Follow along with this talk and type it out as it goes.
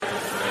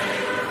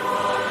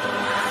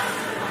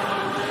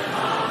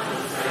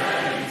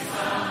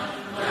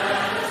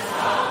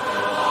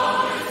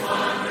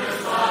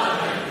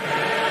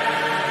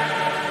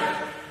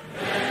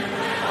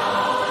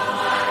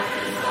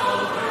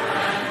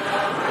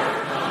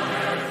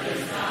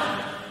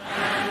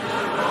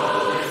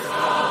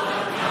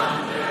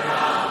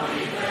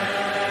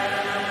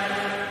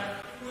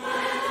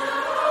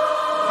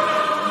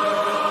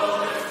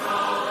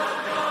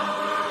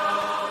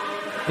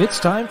It's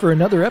time for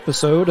another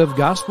episode of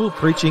Gospel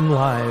Preaching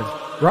Live,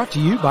 brought to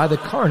you by the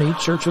Kearney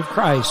Church of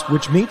Christ,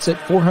 which meets at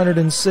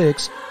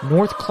 406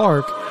 North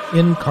Clark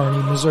in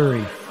Kearney,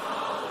 Missouri.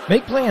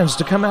 Make plans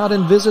to come out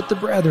and visit the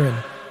brethren,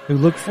 who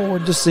look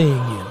forward to seeing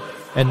you.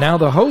 And now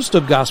the host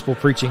of Gospel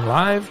Preaching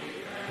Live,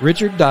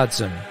 Richard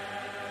Dodson.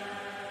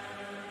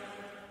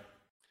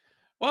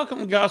 Welcome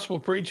to Gospel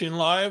Preaching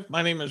Live.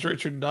 My name is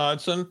Richard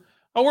Dodson.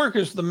 I work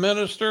as the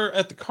minister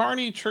at the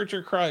Kearney Church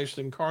of Christ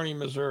in Kearney,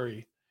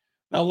 Missouri.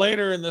 Now,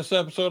 later in this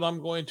episode,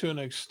 I'm going to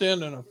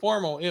extend a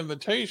formal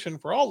invitation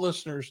for all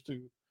listeners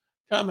to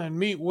come and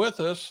meet with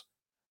us.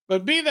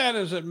 But be that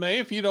as it may,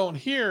 if you don't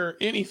hear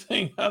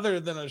anything other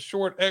than a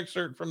short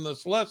excerpt from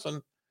this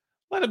lesson,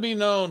 let it be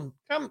known.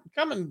 Come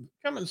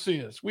and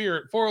see us. We are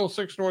at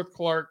 406 North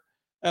Clark,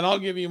 and I'll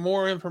give you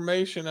more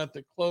information at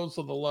the close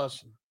of the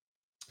lesson.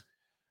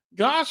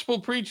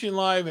 Gospel Preaching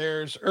Live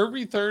airs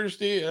every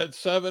Thursday at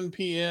 7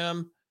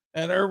 p.m.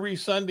 and every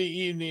Sunday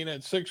evening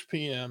at 6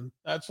 p.m.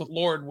 That's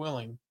Lord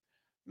willing.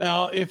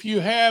 Now, if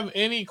you have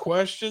any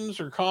questions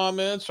or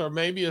comments or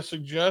maybe a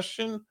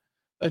suggestion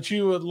that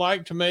you would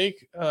like to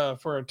make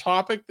for a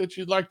topic that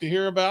you'd like to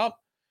hear about,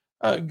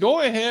 go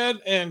ahead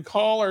and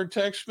call or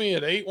text me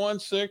at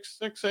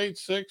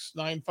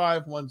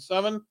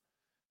 816-686-9517.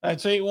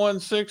 That's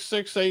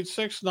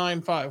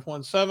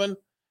 816-686-9517.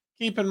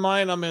 Keep in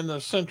mind, I'm in the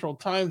Central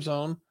Time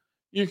Zone.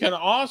 You can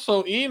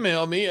also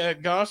email me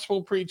at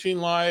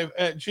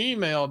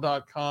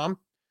gospelpreachinglive@gmail.com.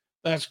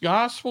 That's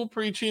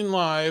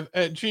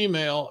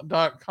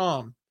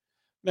gospelpreachinglive@gmail.com.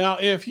 Now,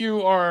 if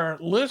you are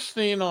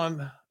listening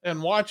on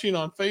and watching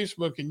on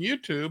Facebook and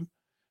YouTube,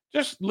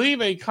 just leave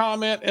a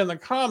comment in the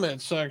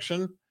comment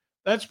section.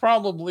 That's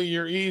probably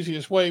your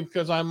easiest way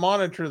because I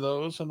monitor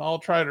those and I'll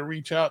try to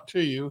reach out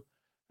to you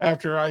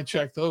after I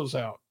check those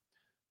out.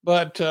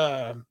 But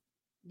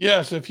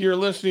yes, if you're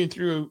listening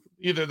through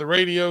either the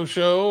radio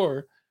show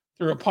or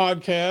through a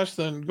podcast,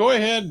 then go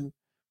ahead and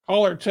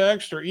call or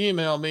text or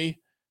email me,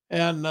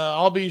 and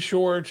I'll be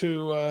sure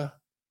to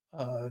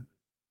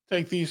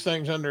take these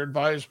things under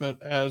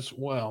advisement as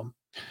well.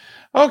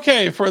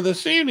 Okay, for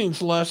this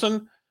evening's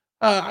lesson,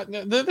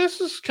 this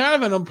is kind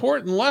of an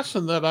important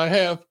lesson that I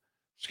have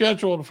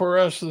scheduled for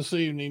us this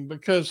evening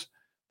because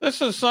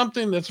this is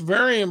something that's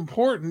very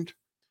important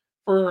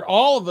for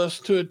all of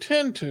us to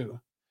attend to.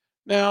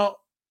 Now,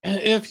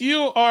 if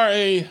you are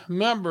a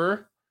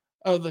member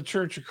of the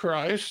Church of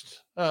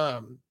Christ,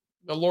 the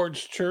Lord's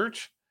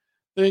Church,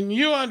 then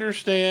you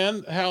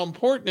understand how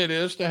important it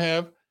is to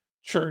have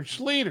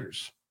church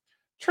leaders.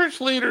 Church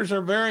leaders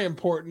are very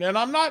important, and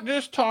I'm not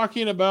just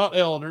talking about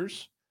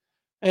elders.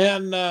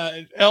 And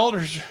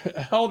elders,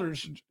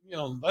 you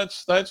know,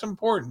 that's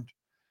important.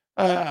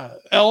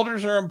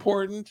 Elders are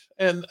important,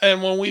 and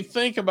when we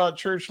think about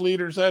church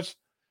leaders, that's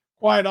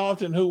quite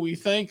often who we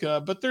think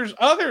of. But there's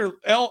other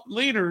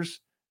leaders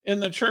in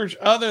the church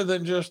other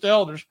than just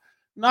elders.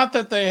 Not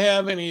that they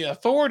have any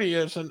authority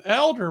as an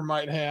elder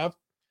might have,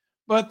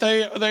 but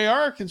they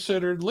are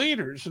considered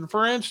leaders. And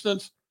for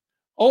instance,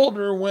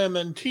 older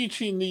women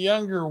teaching the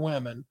younger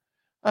women,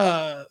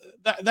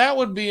 that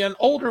would be an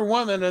older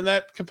woman in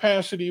that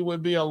capacity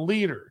would be a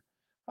leader.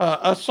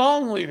 A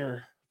song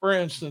leader, for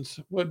instance,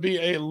 would be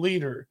a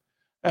leader.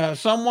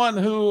 Someone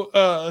who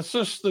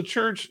assists the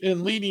church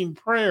in leading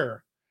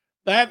prayer,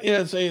 that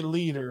is a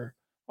leader.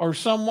 Or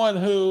someone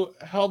who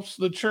helps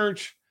the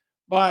church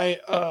by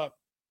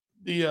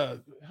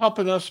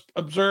helping us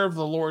observe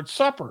the Lord's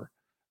Supper.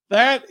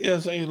 That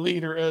is a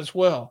leader as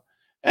well.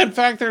 In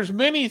fact, there's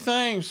many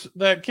things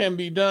that can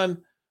be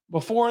done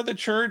before the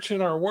church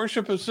in our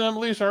worship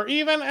assemblies or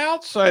even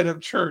outside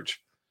of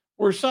church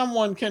where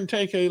someone can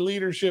take a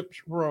leadership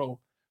role.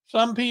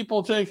 Some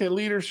people take a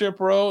leadership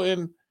role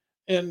in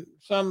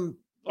some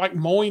like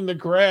mowing the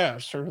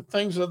grass or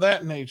things of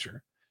that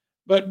nature.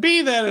 But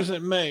be that as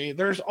it may,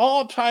 there's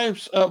all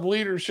types of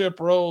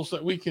leadership roles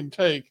that we can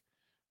take.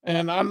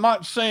 And I'm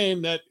not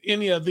saying that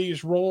any of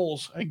these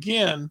roles,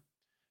 again,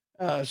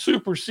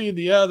 supersede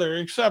the other,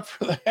 except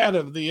for that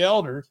of the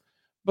elder.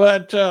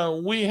 But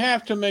we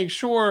have to make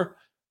sure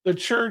the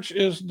church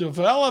is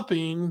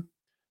developing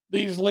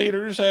these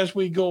leaders as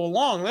we go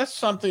along. That's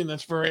something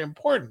that's very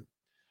important.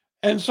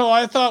 And so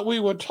I thought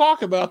we would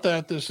talk about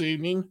that this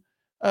evening,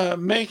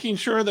 making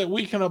sure that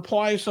we can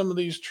apply some of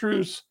these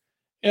truths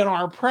in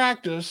our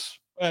practice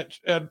at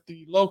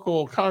the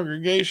local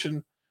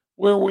congregation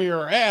where we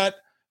are at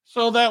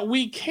so that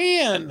we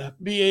can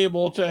be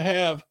able to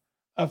have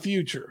a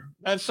future.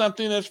 That's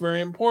something that's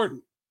very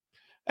important.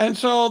 And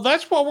so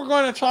that's what we're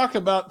going to talk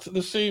about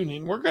this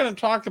evening. We're going to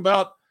talk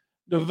about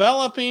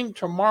developing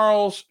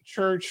tomorrow's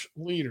church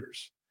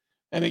leaders.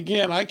 And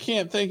again, I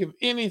can't think of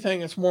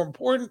anything that's more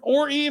important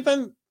or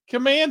even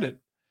commanded.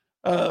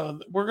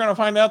 We're going to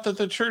find out that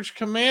the church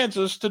commands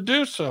us to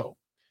do so.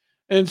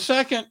 In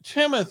 2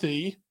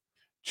 Timothy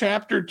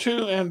chapter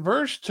 2 and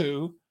verse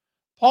 2,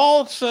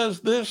 Paul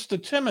says this to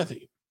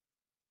Timothy: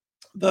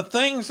 the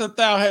things that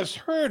thou hast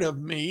heard of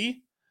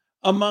me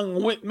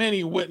among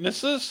many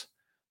witnesses,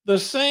 the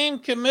same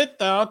commit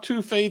thou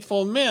to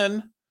faithful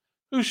men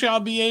who shall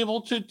be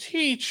able to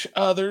teach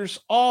others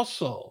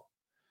also.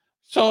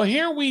 So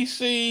here we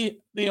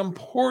see the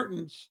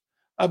importance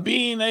of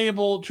being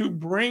able to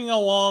bring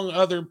along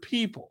other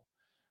people.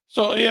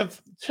 So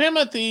if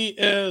Timothy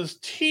is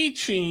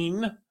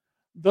teaching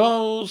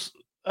those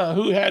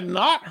who had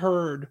not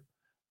heard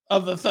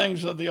of the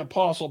things of the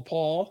Apostle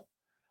Paul,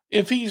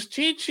 if he's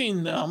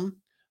teaching them,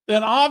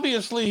 then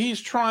obviously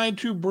he's trying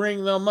to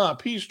bring them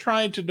up, he's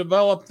trying to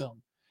develop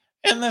them.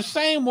 And the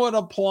same would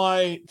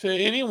apply to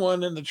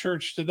anyone in the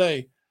church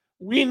today.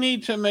 We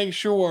need to make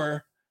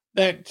sure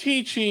that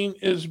teaching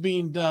is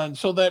being done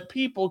so that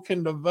people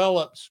can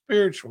develop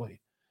spiritually.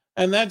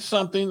 And that's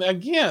something,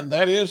 again,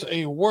 that is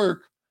a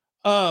work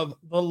of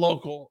the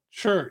local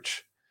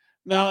church.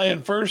 Now,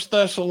 in First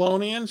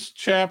Thessalonians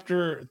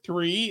chapter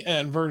 3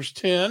 and verse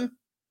 10,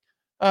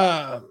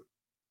 uh,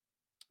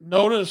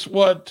 notice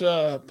what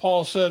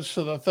Paul says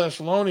to the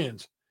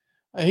Thessalonians.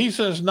 He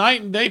says,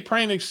 night and day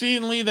praying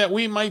exceedingly that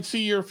we might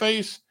see your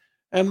face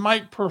and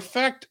might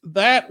perfect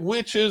that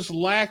which is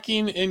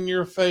lacking in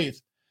your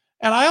faith.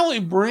 And I only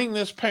bring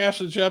this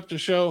passage up to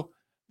show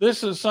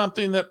this is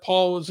something that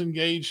Paul was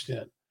engaged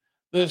in,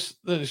 this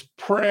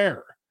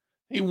prayer.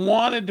 He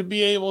wanted to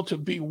be able to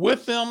be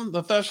with them,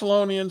 the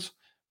Thessalonians,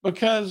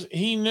 because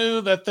he knew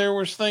that there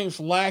was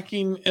things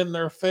lacking in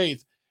their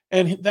faith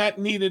and that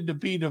needed to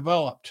be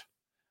developed.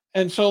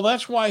 And so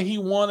that's why he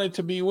wanted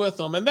to be with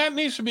them. And that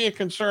needs to be a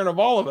concern of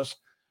all of us.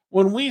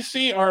 When we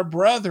see our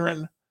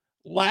brethren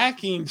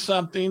lacking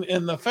something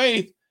in the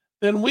faith,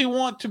 then we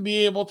want to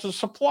be able to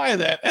supply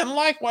that. And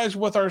likewise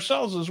with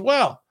ourselves as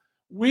well.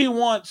 We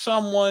want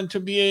someone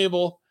to be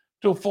able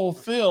to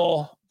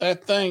fulfill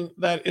that thing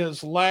that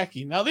is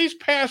lacking. Now, these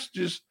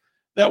passages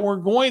that we're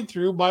going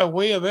through by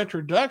way of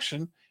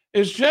introduction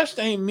is just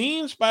a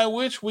means by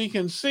which we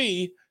can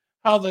see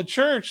how the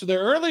church, the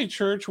early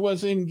church,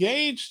 was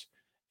engaged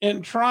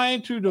in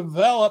trying to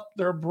develop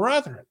their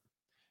brethren.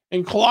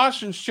 In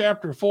Colossians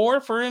chapter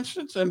 4, for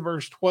instance, in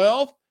verse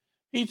 12,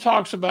 he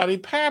talks about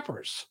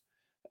Epaphras.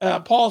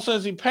 Paul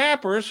says,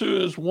 Epaphras, who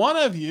is one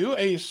of you,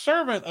 a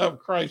servant of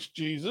Christ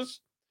Jesus,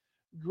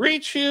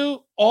 greets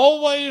you,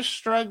 always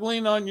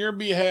struggling on your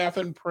behalf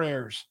in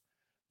prayers,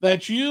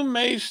 that you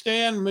may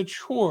stand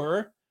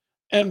mature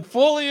and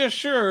fully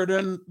assured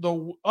in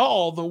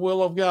all the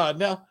will of God.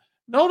 Now,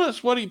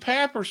 notice what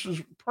Epaphras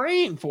is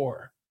praying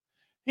for.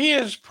 He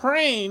is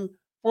praying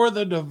for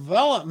the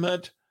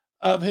development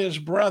of his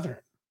brethren.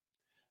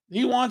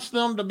 He wants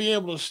them to be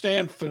able to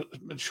stand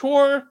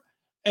mature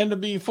and to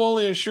be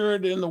fully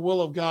assured in the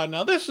will of God.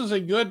 Now, this is a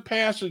good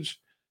passage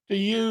to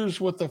use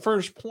with the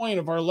first point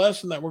of our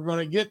lesson that we're going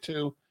to get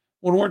to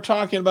when we're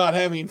talking about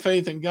having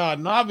faith in God.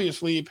 And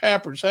obviously,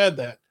 Epaphras had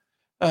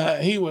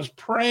that. He was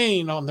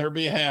praying on their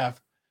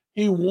behalf.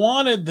 He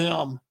wanted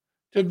them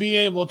to be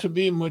able to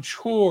be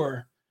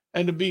mature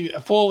and to be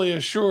fully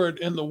assured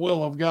in the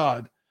will of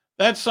God.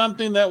 That's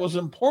something that was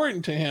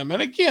important to him.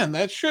 And again,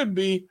 that should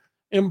be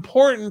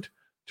important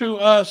to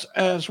us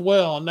as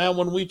well. Now,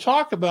 when we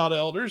talk about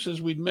elders,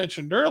 as we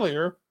mentioned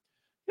earlier,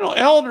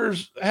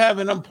 elders have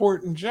an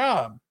important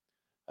job.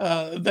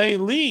 They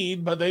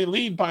lead, but they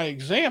lead by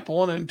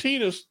example. And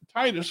in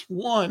Titus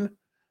 1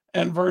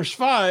 and verse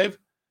 5,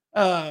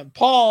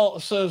 Paul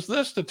says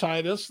this to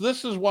Titus,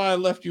 this is why I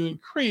left you in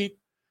Crete,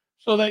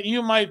 so that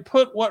you might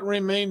put what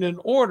remained in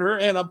order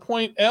and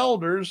appoint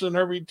elders in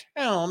every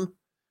town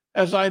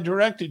as I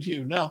directed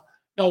you. Now,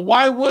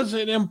 why was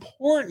it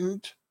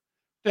important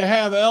to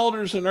have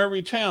elders in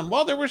every town?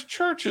 Well, there was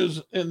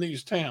churches in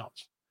these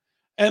towns,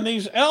 and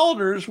these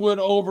elders would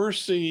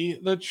oversee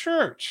the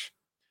church.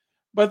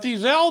 But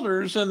these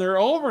elders and their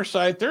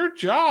oversight, their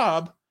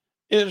job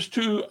is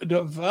to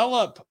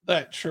develop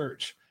that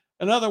church.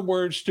 In other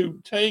words, to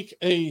take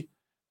a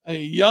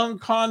young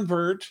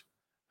convert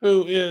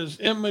who is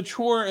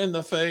immature in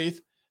the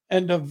faith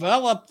and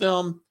develop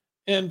them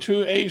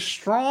into a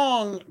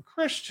strong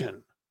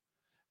Christian.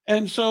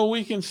 And so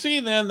we can see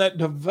then that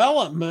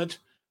development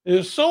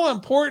is so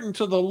important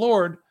to the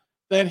Lord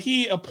that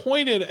he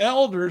appointed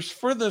elders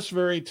for this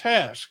very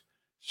task,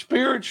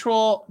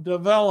 spiritual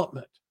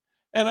development.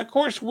 And of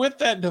course, with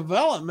that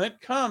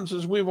development comes,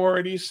 as we've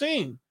already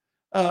seen,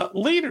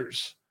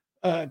 leaders,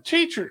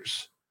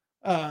 teachers,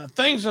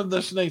 things of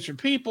this nature,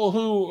 people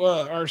who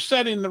are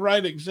setting the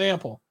right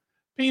example,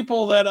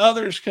 people that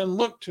others can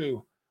look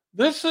to.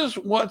 This is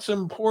what's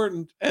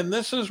important, and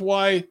this is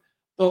why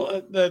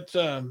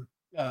the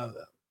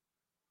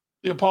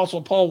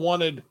Apostle Paul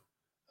wanted,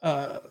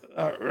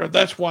 or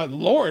that's why the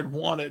Lord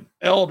wanted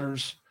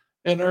elders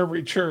in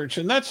every church,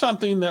 and that's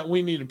something that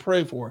we need to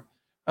pray for.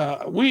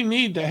 We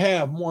need to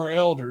have more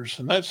elders,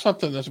 and that's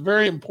something that's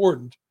very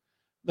important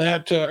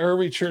that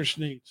every church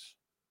needs.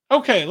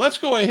 Okay, let's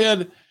go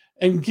ahead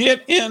and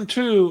get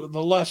into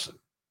the lesson.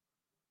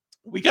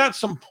 We got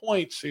some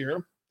points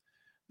here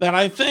that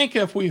I think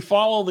if we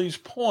follow these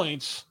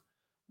points,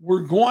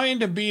 we're going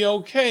to be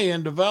okay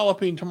in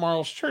developing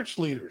tomorrow's church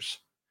leaders.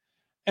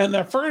 And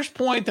the first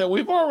point that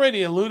we've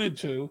already alluded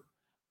to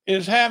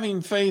is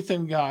having faith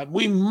in God.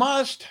 We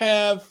must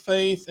have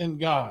faith in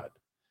God.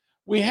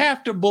 We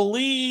have to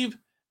believe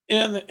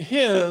in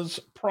his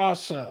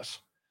process.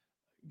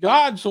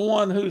 God's the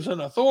one who's in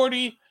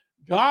authority.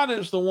 God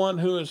is the one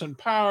who is in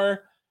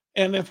power.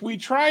 And if we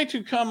try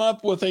to come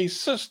up with a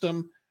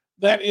system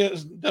that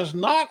does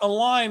not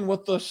align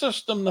with the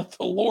system that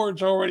the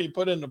Lord's already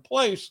put into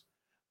place,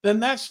 then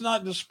that's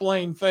not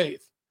displaying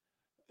faith.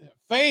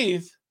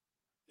 Faith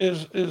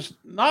is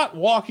not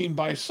walking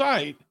by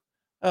sight.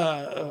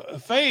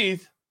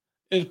 Faith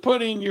is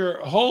putting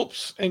your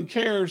hopes and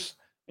cares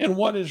in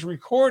what is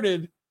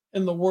recorded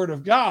in the Word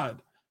of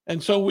God.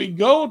 And so we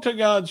go to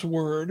God's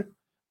Word,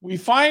 we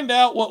find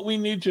out what we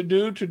need to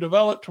do to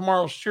develop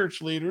tomorrow's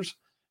church leaders,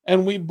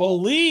 and we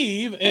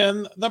believe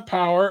in the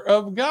power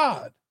of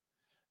God.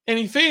 In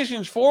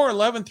Ephesians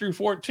 4:11 through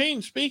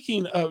 14,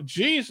 speaking of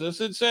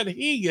Jesus, it said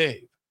he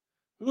gave.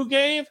 Who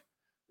gave?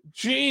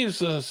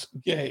 Jesus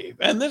gave.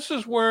 And this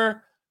is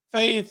where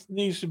faith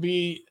needs to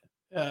be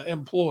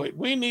employed.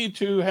 We need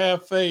to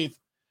have faith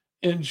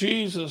in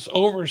Jesus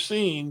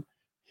overseeing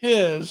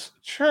his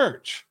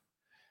church.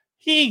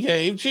 He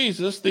gave,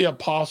 Jesus, the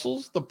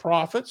apostles, the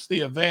prophets,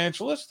 the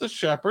evangelists, the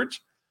shepherds,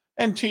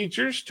 and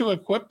teachers to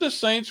equip the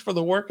saints for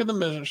the work of the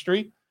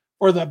ministry,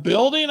 for the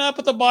building up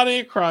of the body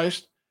of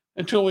Christ,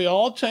 until we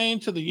all attain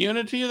to the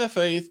unity of the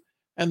faith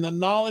and the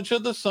knowledge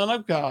of the Son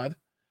of God,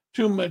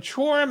 to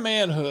mature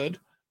manhood,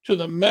 to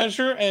the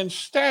measure and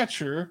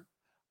stature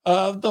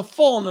of the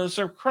fullness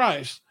of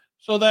Christ,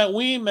 so that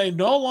we may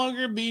no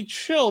longer be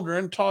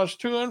children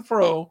tossed to and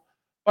fro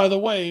by the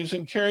waves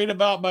and carried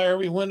about by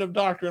every wind of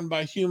doctrine,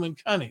 by human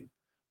cunning,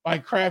 by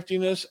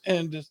craftiness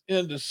and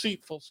in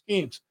deceitful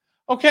schemes.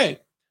 Okay,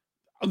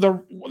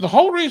 the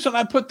whole reason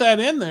I put that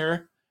in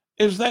there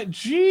is that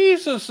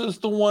Jesus is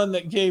the one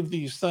that gave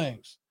these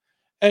things.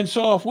 And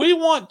so if we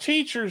want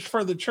teachers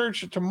for the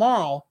church of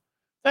tomorrow,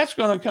 that's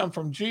going to come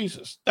from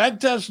Jesus.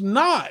 That does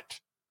not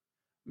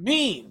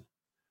mean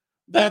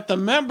that the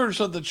members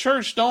of the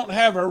church don't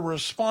have a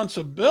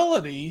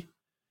responsibility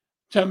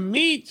to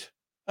meet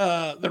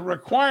the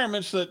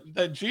requirements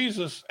that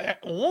Jesus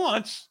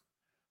wants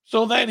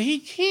so that he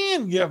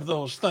can give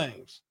those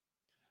things.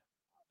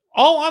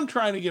 All I'm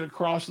trying to get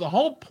across, the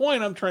whole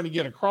point I'm trying to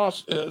get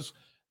across is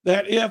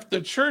that if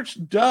the church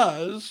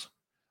does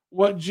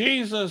what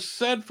Jesus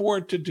said for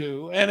it to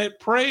do, and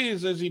it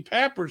prays as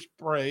Epaphras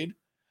prayed,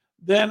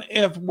 then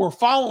if we're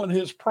following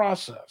his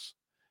process,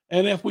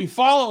 and if we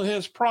follow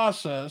his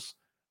process,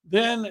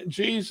 then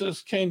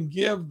Jesus can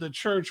give the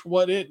church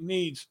what it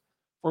needs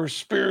for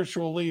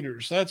spiritual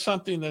leaders. That's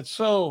something that's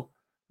so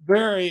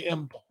very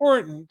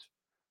important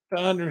to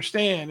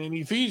understand. In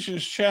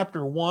Ephesians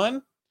chapter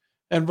 1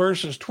 and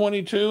verses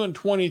 22 and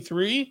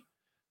 23,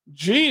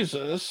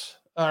 Jesus,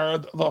 or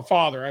the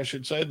Father, I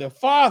should say, the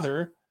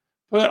Father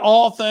put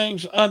all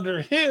things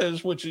under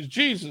his, which is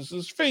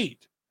Jesus's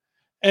feet,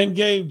 and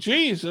gave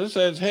Jesus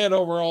as head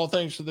over all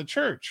things to the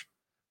church,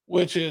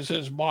 which is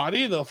his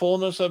body, the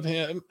fullness of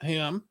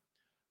him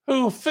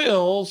who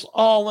fills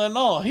all in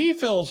all. He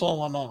fills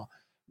all in all.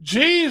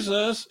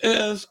 Jesus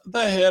is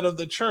the head of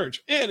the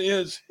church. It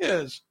is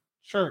his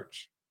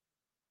church.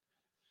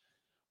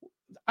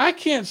 I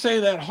can't say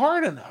that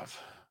hard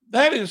enough.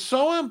 That is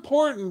so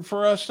important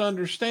for us to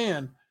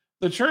understand.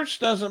 The church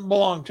doesn't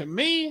belong to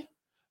me.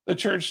 The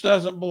church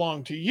doesn't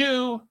belong to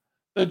you.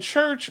 The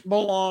church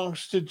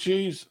belongs to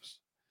Jesus.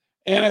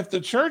 And if the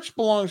church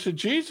belongs to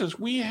Jesus,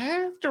 we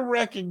have to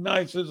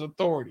recognize his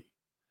authority.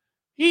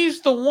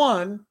 He's the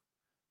one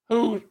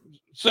who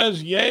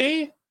says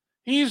yay.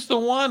 He's the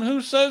one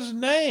who says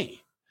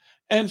nay.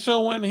 And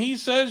so when he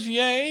says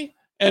yay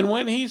and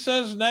when he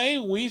says nay,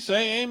 we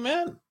say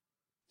amen.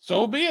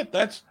 So be it.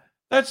 That's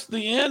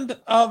the end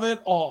of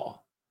it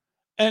all.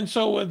 And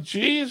so with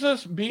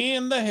Jesus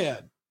being the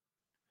head,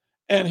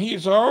 and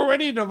he's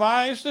already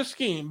devised a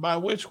scheme by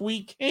which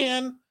we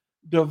can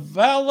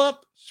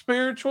develop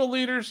spiritual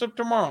leaders of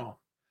tomorrow,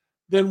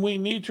 then we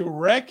need to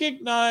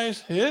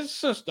recognize his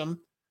system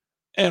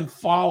and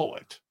follow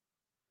it.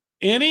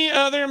 Any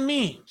other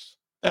means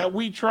that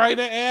we try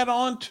to add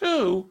on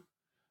to,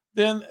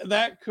 then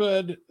that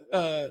could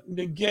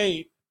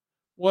negate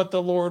what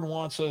the Lord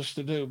wants us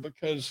to do,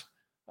 because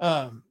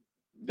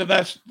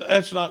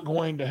that's not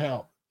going to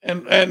help.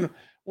 And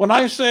when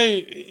I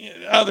say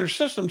other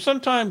systems,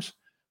 sometimes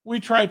we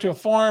try to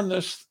farm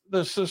this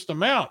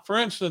system out. For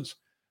instance,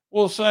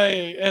 we'll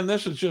say, and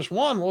this is just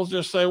one, we'll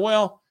just say,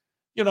 well,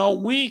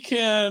 we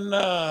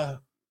can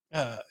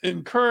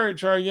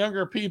encourage our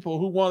younger people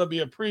who want to be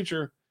a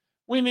preacher.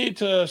 We need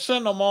to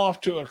send them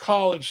off to a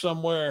college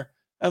somewhere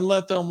and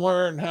let them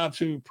learn how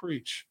to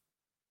preach.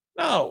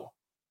 No.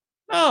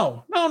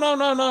 That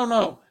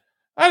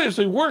is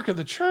the work of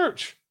the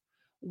church.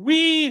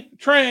 We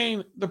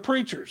train the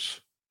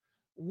preachers.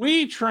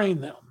 We train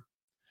them.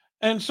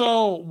 And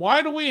so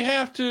why do we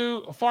have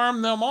to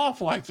farm them off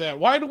like that?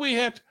 Why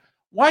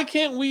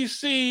can't we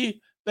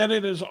see that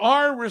it is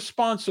our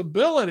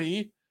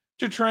responsibility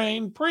to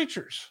train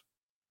preachers?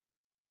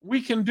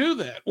 We can do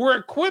that. We're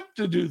equipped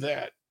to do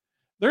that.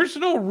 There's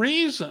no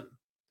reason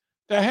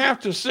to have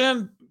to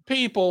send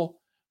people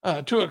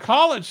to a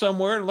college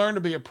somewhere to learn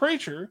to be a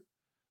preacher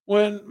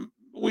when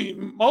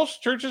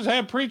most churches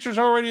have preachers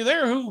already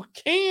there who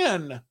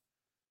can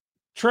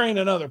train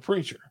another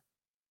preacher.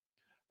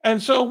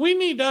 And so we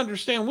need to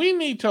understand, we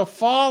need to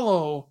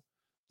follow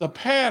the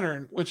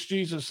pattern which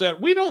Jesus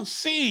said. We don't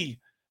see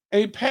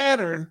a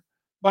pattern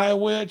by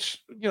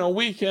which,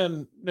 we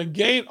can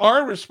negate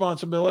our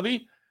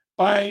responsibility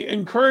by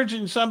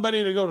encouraging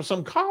somebody to go to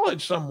some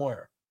college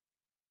somewhere.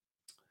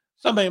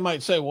 Somebody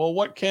might say, well,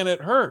 what can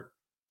it hurt?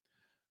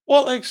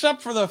 Well,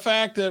 except for the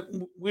fact that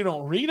we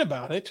don't read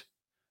about it.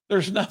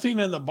 There's nothing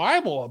in the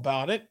Bible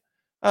about it.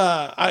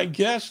 I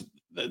guess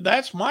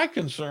that's my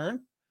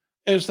concern,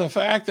 is the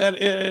fact that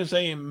it is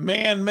a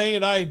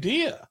man-made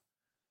idea.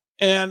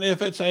 And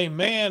if it's a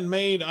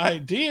man-made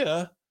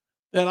idea,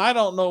 then I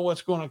don't know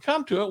what's going to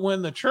come to it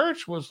when the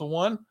church was the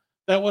one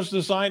that was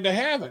designed to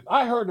have it.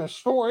 I heard a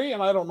story,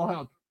 and I don't know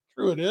how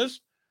true it is,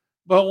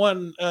 but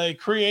when a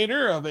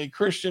creator of a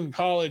Christian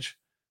college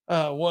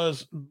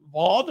was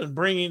involved in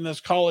bringing this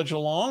college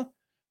along,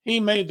 he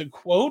made the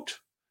quote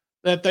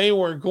that they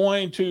were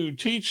going to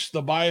teach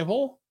the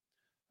Bible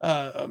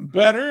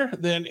better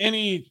than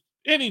any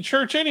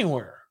church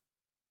anywhere.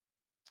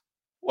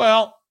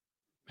 Well,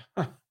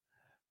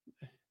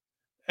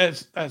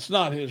 that's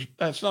not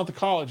the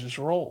college's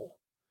role.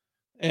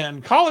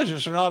 And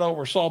colleges are not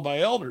oversaw by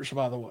elders,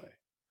 by the way.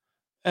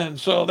 And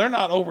so they're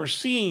not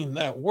overseeing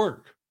that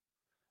work.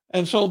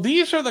 And so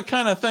these are the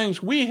kind of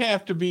things we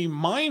have to be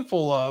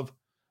mindful of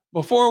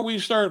before we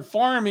start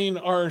farming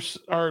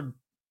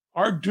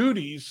our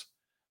duties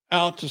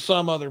out to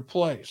some other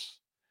place.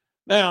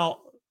 Now,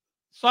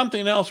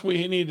 something else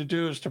we need to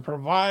do is to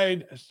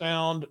provide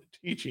sound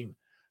teaching.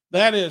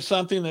 That is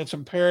something that's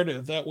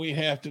imperative that we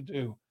have to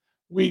do.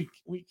 We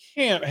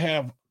can't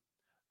have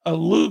a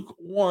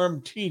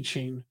lukewarm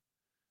teaching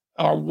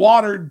or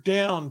watered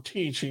down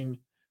teaching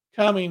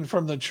coming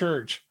from the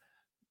church.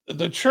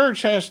 The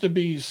church has to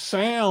be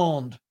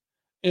sound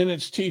in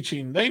its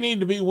teaching. They need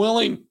to be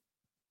willing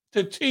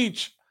to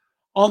teach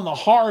on the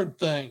hard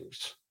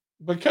things,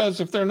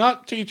 because if they're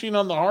not teaching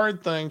on the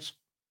hard things,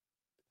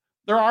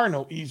 there are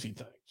no easy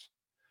things.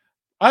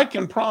 I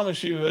can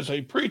promise you, as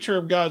a preacher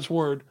of God's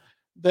word,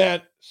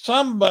 that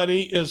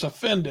somebody is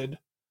offended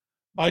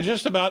by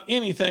just about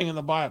anything in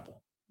the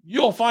Bible.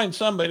 You'll find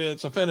somebody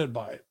that's offended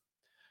by it.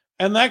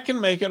 And that can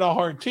make it a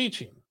hard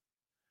teaching.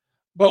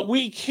 But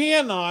we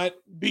cannot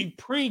be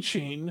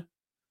preaching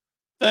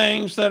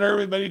things that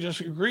everybody just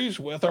agrees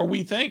with, or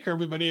we think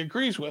everybody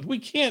agrees with. We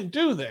can't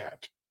do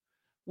that.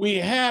 We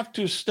have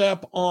to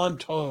step on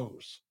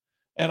toes.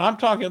 And I'm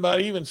talking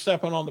about even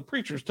stepping on the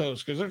preacher's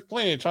toes, because there's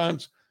plenty of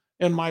times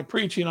in my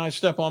preaching I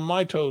step on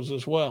my toes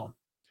as well.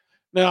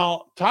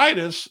 Now,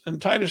 Titus, in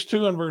Titus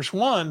 2 and verse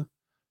 1,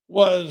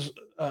 was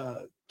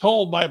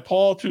told by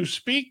Paul to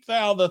speak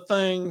thou the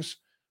things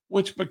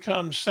which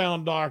become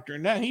sound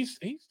doctrine. Now, he's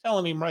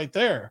telling him right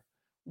there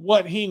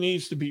what he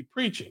needs to be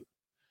preaching.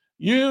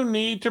 You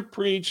need to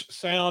preach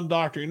sound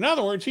doctrine. In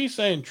other words, he's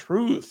saying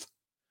truth.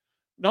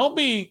 Don't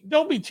be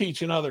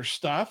teaching other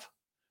stuff.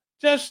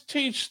 Just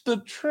teach the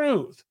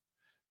truth.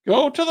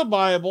 Go to the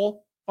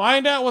Bible,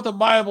 find out what the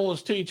Bible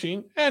is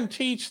teaching, and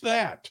teach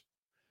that.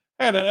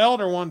 I had an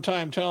elder one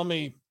time tell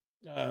me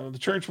the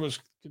church was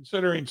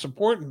considering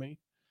supporting me.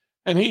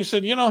 And he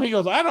said, he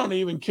goes, I don't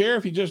even care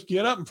if you just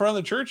get up in front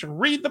of the church and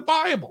read the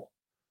Bible.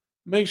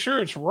 Make sure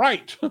it's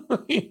right.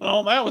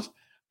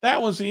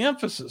 That was the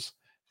emphasis.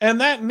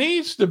 And that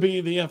needs to be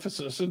the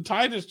emphasis. In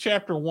Titus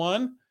chapter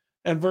 1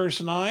 and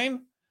verse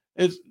 9,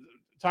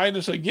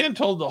 Titus again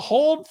told to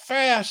hold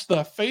fast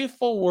the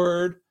faithful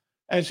word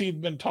as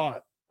he'd been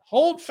taught.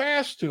 Hold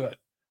fast to it.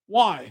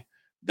 Why?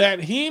 That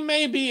he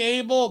may be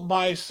able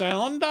by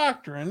sound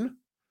doctrine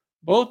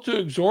both to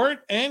exhort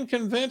and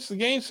convince the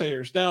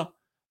gainsayers. Now,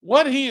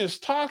 what he is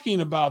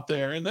talking about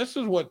there, and this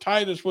is what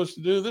Titus was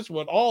to do, this is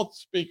what all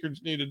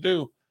speakers need to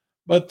do,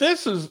 but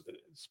this is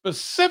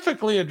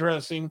specifically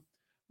addressing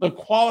the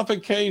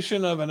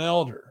qualification of an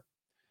elder.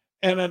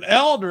 And an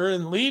elder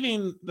in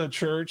leading the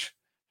church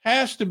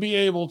has to be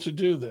able to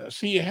do this.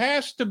 He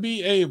has to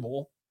be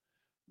able,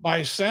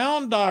 by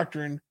sound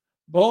doctrine,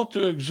 both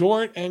to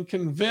exhort and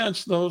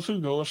convince those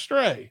who go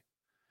astray.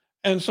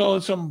 And so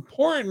it's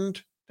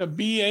important to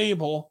be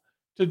able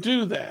to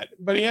do that,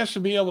 but he has to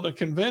be able to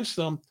convince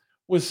them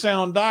with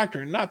sound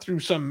doctrine, not through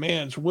some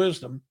man's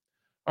wisdom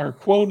or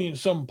quoting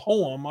some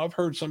poem. I've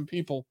heard some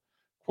people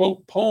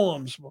quote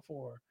poems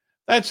before.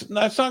 That's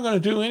not going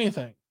to do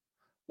anything.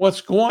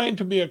 What's going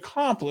to be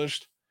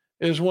accomplished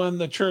is when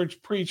the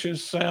church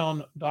preaches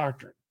sound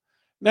doctrine.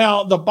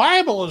 Now, the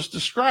Bible is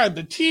described,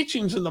 the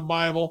teachings in the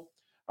Bible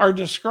are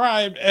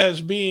described as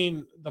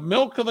being the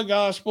milk of the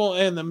gospel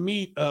and the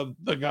meat of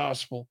the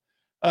gospel.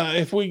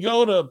 If we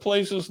go to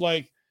places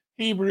like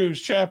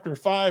Hebrews chapter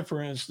 5,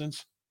 for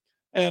instance,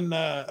 and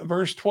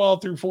verse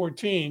 12 through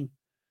 14,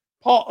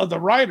 Paul, the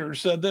writer,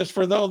 said this: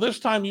 for though this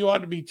time you ought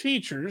to be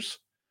teachers,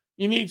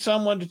 you need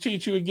someone to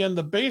teach you again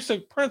the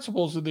basic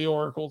principles of the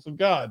oracles of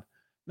God.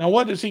 Now,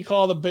 what does he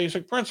call the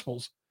basic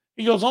principles?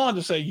 He goes on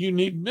to say, you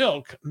need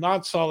milk,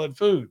 not solid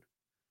food.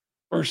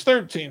 Verse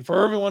 13,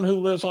 for everyone who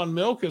lives on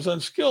milk is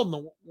unskilled in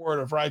the word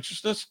of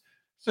righteousness,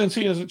 since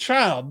he is a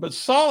child, but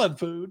solid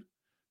food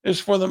is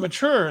for the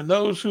mature and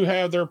those who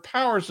have their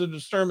powers of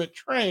discernment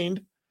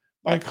trained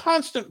by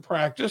constant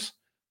practice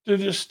to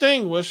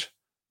distinguish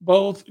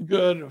both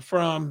good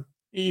from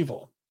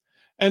evil.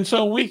 And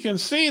so we can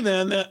see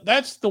then that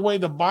that's the way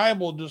the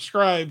Bible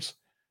describes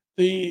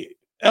the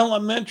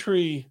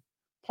elementary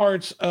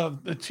parts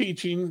of the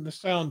teaching, the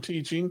sound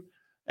teaching,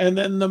 and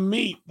then the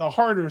meat, the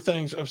harder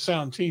things of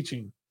sound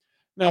teaching.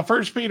 Now,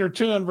 First Peter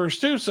 2 and verse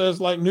 2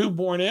 says, like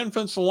newborn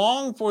infants,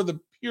 long for the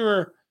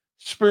pure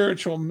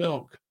spiritual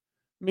milk,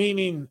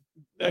 meaning,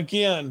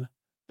 again,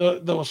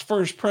 those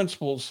first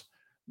principles,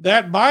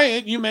 that by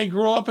it you may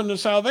grow up into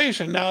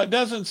salvation. Now, it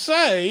doesn't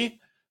say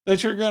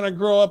that you're going to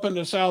grow up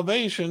into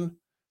salvation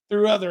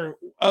through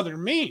other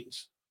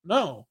means.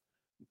 No,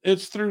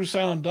 it's through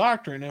sound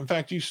doctrine. In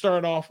fact, you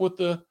start off with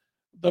the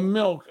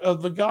milk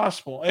of the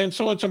gospel. And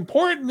so it's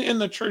important in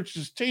the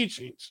church's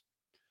teachings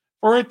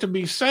for it to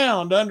be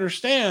sound,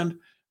 understand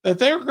that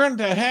they're going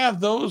to have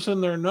those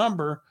in their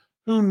number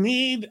who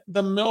need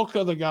the milk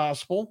of the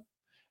gospel,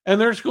 and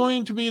there's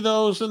going to be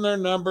those in their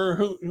number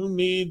who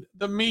need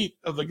the meat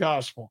of the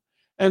gospel.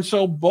 And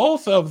so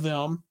both of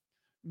them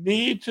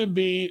need to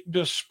be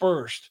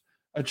dispersed.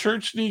 A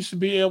church needs to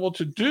be able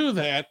to do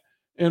that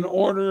in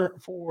order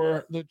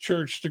for the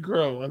church to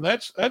grow. And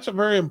that's a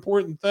very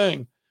important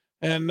thing.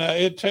 And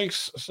it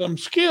takes some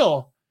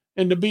skill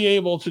and to be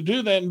able to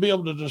do that and be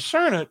able to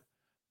discern it,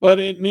 but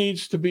it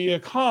needs to be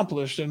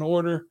accomplished in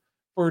order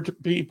for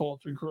people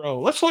to grow.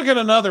 Let's look at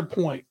another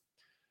point.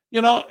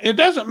 You know, it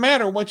doesn't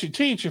matter what you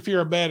teach if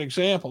you're a bad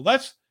example.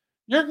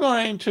 You're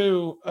going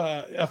to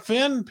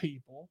offend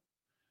people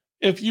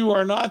if you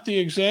are not the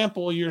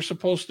example you're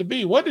supposed to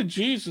be. What did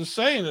Jesus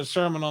say in the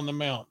Sermon on the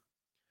Mount?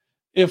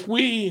 If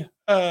we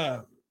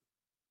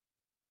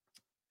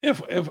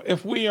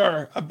if we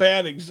are a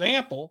bad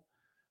example,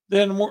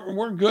 then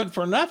we're good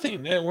for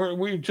nothing.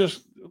 We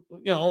just,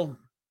 you know,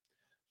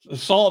 the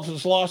salt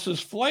has lost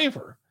its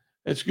flavor.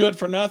 It's good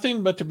for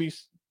nothing but to be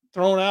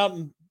thrown out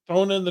and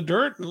thrown in the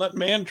dirt and let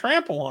man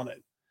trample on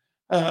it.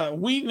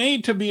 We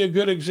need to be a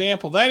good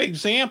example. That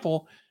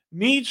example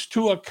needs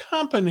to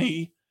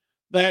accompany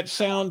that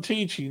sound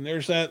teaching.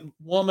 There's that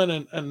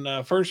woman in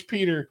 1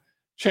 Peter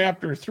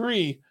chapter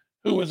 3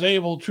 who was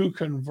able to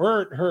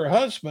convert her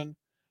husband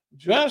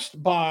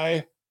just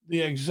by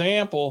the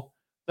example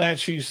that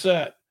she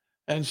set.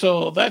 And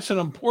so that's an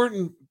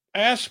important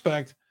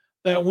aspect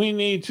that we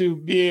need to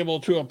be able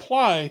to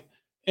apply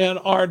in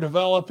our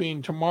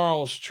developing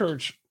tomorrow's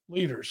church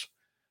leaders.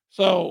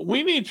 So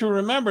we need to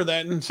remember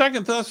that. In 2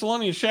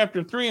 Thessalonians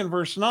chapter 3 and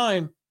verse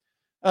 9,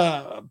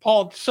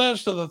 Paul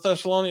says to the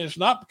Thessalonians,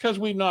 not because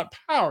we've not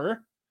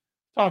power,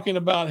 talking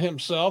about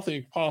himself, the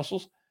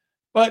apostles,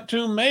 but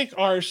to make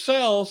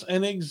ourselves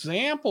an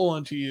example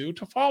unto you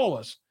to follow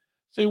us.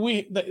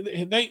 See,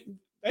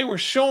 they were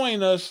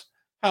showing us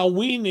how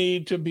we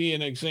need to be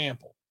an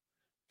example.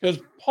 Because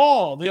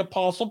Paul, the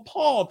apostle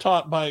Paul,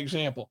 taught by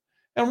example.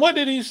 And what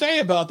did he say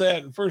about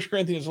that in 1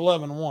 Corinthians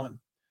 11:1?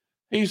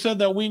 He said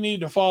that we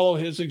need to follow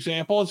his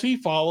example as he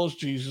follows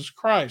Jesus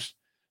Christ.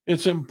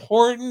 It's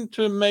important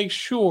to make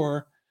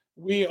sure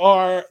we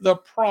are the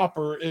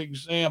proper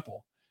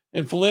example.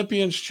 In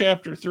Philippians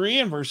chapter 3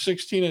 and verse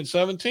 16 and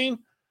 17,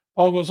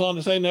 Paul goes on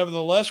to say,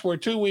 nevertheless,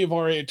 whereto we have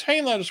already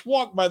attained, let us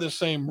walk by the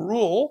same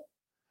rule.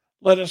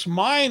 Let us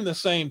mind the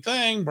same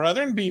thing,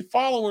 brethren, be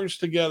followers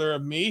together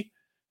of me,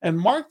 and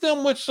mark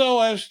them which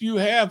so as you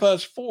have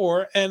us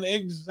for an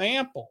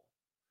example.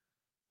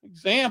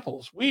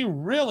 Examples. We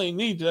really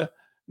need to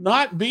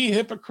not be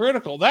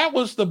hypocritical. That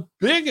was the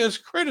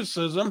biggest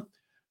criticism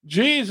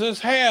Jesus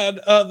had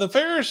of the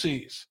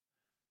Pharisees.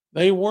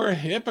 They were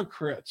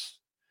hypocrites.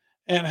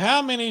 And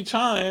how many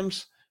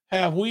times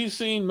have we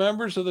seen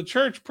members of the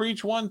church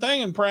preach one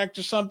thing and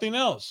practice something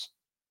else?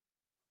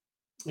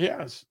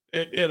 Yes,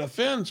 it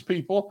offends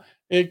people.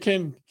 It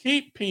can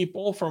keep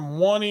people from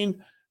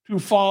wanting to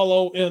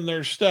follow in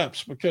their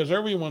steps because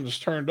everyone is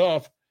turned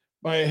off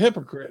by a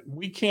hypocrite.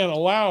 We can't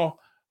allow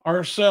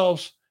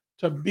ourselves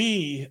to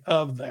be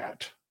of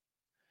that.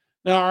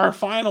 Now, our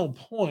final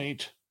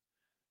point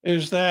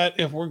is that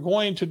if we're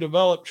going to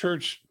develop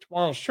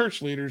tomorrow's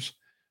church leaders,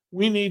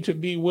 we need to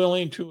be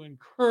willing to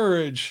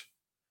encourage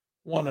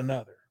one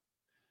another.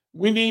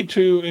 We need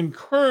to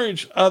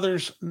encourage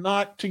others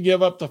not to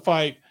give up the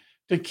fight,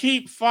 to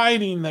keep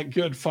fighting that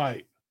good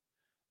fight,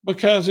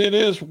 because it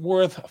is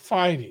worth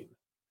fighting.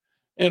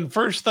 In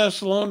 1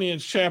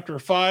 Thessalonians chapter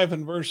 5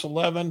 and verse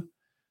 11,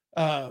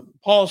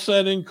 Paul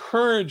said,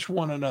 encourage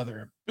one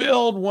another,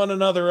 build one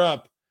another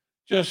up,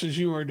 just as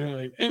you are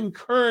doing.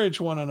 Encourage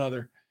one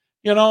another.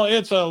 You know,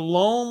 it's a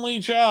lonely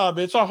job.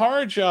 It's a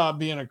hard job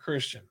being a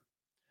Christian.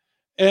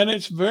 And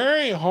it's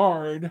very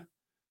hard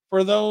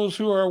for those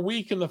who are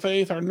weak in the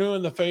faith, are new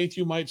in the faith,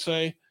 you might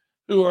say,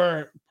 who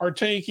are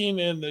partaking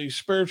in the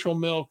spiritual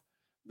milk.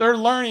 They're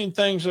learning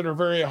things that are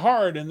very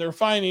hard, and they're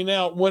finding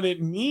out what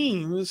it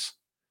means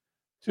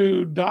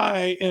to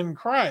die in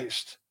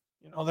Christ.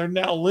 They're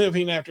now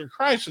living after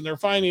Christ, and they're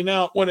finding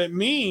out what it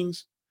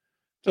means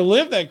to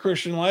live that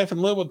Christian life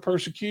and live with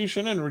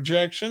persecution and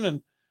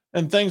rejection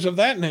and things of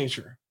that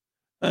nature.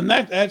 And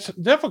that's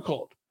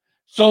difficult.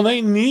 So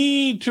they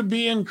need to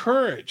be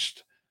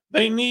encouraged.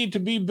 They need to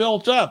be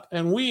built up,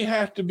 and we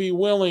have to be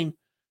willing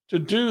to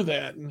do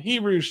that. In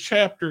Hebrews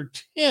chapter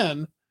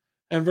 10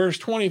 and verse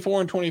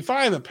 24 and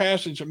 25, a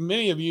passage that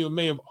many of you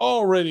may have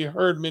already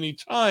heard many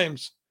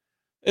times,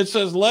 it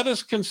says, let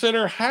us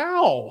consider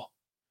how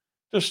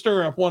to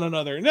stir up one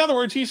another. In other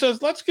words, he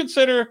says, let's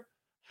consider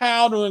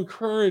how to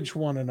encourage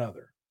one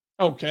another.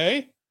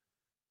 Okay,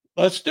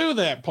 let's do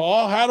that,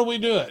 Paul. How do we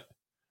do it?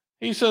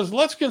 He says,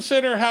 let's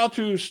consider how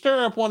to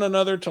stir up one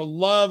another to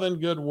love and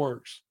good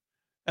works.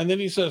 And then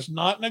he says,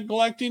 not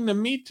neglecting to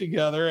meet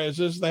together, as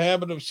is the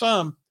habit of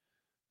some,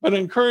 but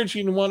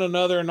encouraging one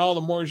another, and all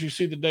the more as you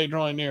see the day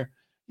drawing near.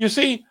 You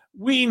see,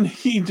 we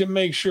need to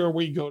make sure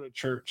we go to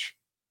church,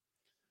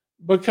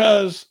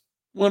 because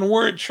when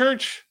we're at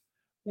church,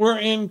 we're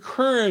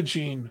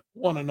encouraging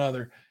one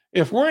another.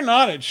 If we're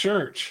not at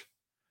church,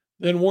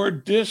 then we're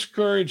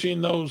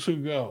discouraging those who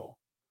go.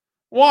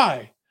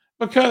 Why?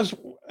 Because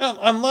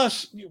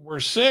unless we're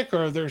sick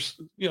or there's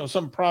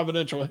some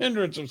providential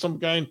hindrance of some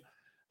kind,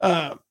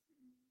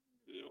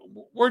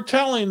 we're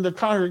telling the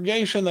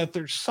congregation that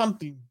there's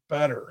something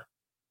better.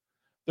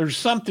 There's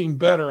something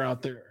better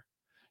out there.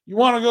 You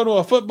want to go to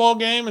a football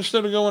game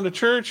instead of going to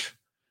church?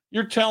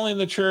 You're telling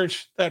the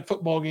church that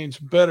football game's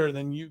better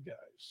than you guys.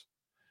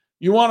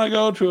 You want to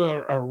go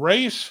to a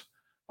race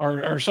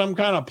or some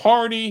kind of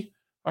party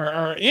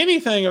or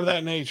anything of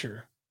that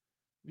nature.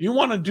 You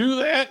want to do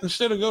that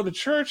instead of go to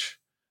church?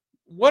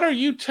 What are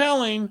you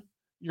telling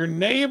your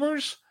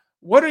neighbors?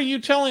 What are you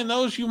telling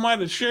those you might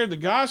have shared the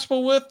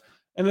gospel with?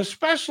 And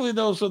especially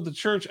those of the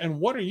church. And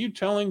what are you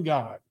telling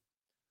God?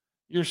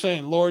 You're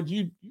saying, Lord,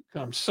 you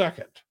come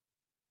second.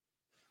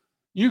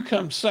 You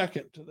come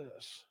second to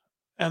this.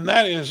 And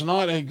that is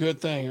not a good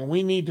thing. And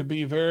we need to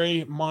be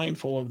very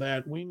mindful of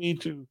that. We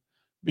need to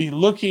be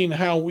looking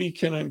how we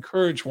can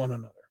encourage one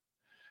another.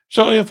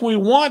 So if we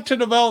want to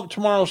develop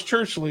tomorrow's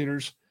church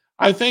leaders,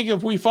 I think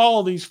if we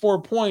follow these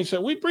 4 points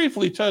that we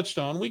briefly touched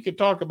on, we could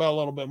talk about a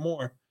little bit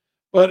more.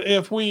 But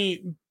if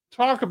we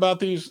talk about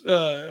these,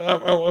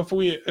 if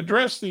we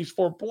address these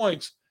 4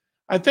 points,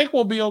 I think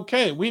we'll be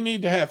okay. We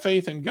need to have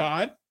faith in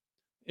God,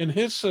 in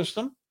his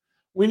system.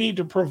 We need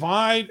to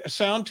provide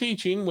sound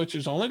teaching, which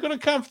is only going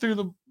to come through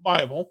the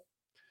Bible.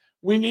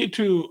 We need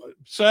to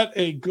set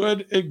a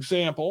good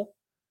example,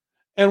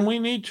 and we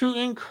need to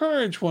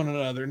encourage one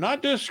another,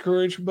 not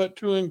discourage, but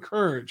to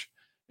encourage.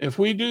 If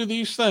we do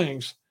these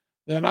things,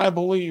 then I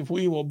believe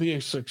we will be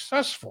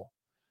successful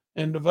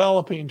in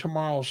developing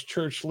tomorrow's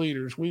church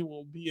leaders. We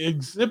will be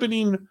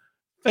exhibiting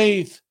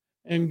faith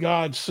in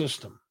God's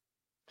system.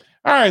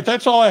 All right,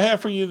 that's all I have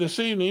for you this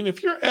evening.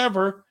 If you're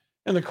ever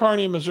in the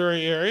Kearney,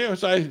 Missouri area,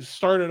 as I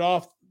started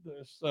off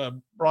this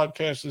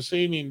broadcast this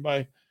evening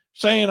by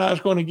saying I was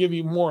going to give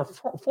you more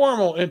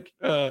formal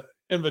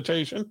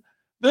invitation,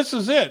 this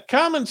is it.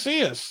 Come and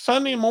see us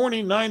Sunday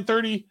morning,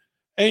 9:30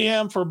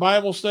 a.m. for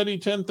Bible study,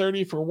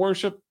 10:30 for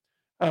worship.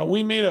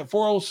 We meet at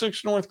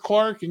 406 North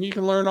Clark, and you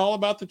can learn all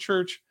about the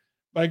church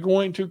by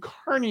going to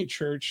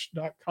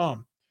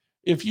kearneychurch.com.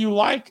 If you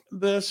like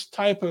this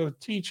type of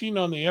teaching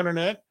on the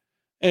internet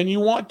and you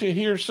want to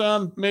hear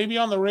some maybe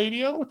on the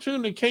radio,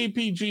 tune to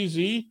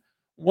KPGZ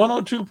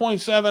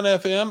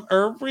 102.7 FM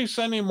every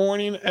Sunday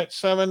morning at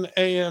 7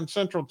 a.m.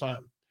 Central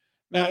Time.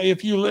 Now,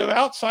 if you live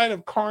outside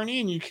of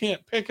Kearney and you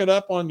can't pick it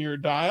up on your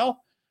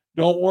dial,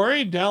 don't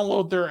worry,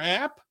 download their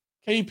app,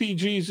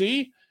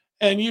 KPGZ,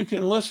 and you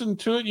can listen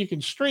to it. You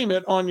can stream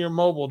it on your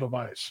mobile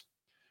device.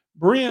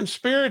 Berean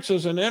Spirits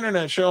is an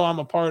internet show I'm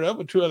a part of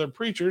with 2 other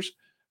preachers.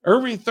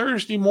 Every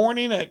Thursday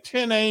morning at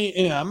 10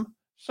 a.m.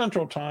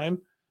 Central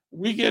Time,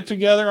 we get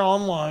together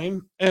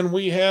online and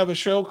we have a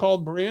show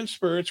called Berean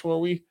Spirits where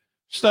we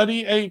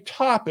study a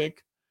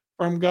topic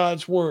from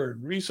God's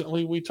Word.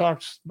 Recently, we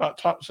talked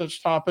about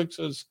such topics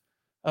as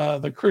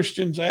the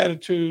Christian's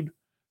attitude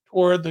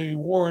toward the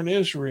war in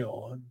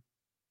Israel.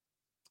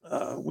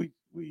 And we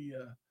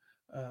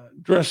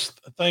address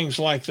things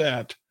like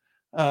that.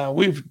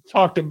 We've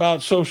talked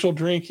about social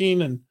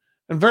drinking and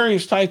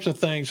various types of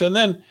things. And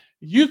then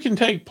you can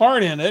take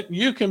part in it.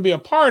 You can be a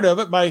part of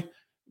it by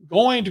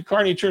going to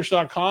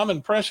kearneychurch.com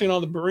and pressing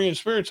on the Berean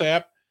Spirits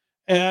app.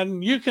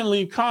 And you can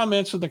leave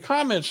comments in the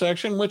comment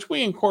section, which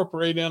we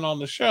incorporate in on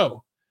the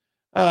show.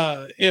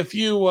 If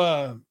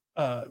you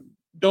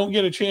don't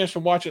get a chance to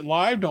watch it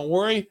live, don't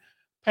worry.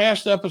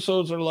 Past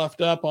episodes are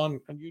left up on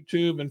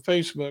YouTube and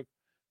Facebook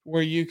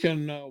where you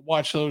can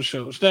watch those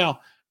shows.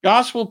 Now,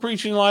 Gospel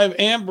Preaching Live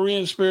and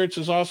Berean Spirits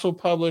is also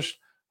published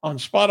on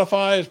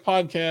Spotify as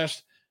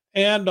podcast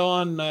and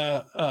on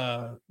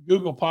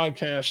Google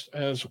Podcast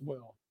as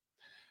well.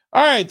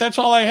 All right, that's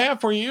all I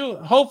have for you.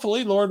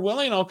 Hopefully, Lord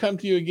willing, I'll come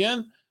to you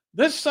again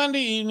this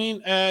Sunday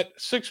evening at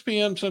 6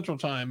 p.m. Central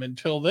Time.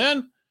 Until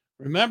then,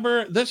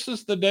 remember, this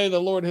is the day the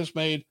Lord has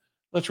made.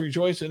 Let's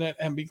rejoice in it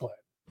and be glad.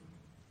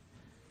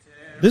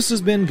 This has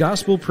been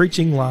Gospel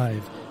Preaching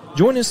Live.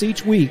 Join us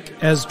each week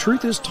as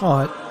truth is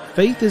taught,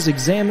 faith is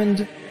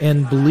examined,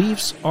 and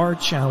beliefs are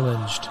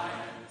challenged.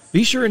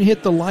 Be sure and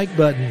hit the like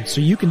button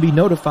so you can be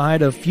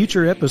notified of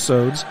future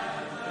episodes.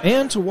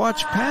 And to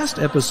watch past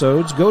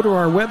episodes, go to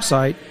our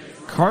website,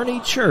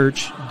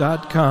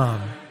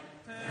 kearneychurch.com.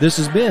 This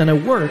has been a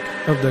work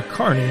of the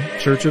Kearney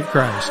Church of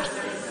Christ.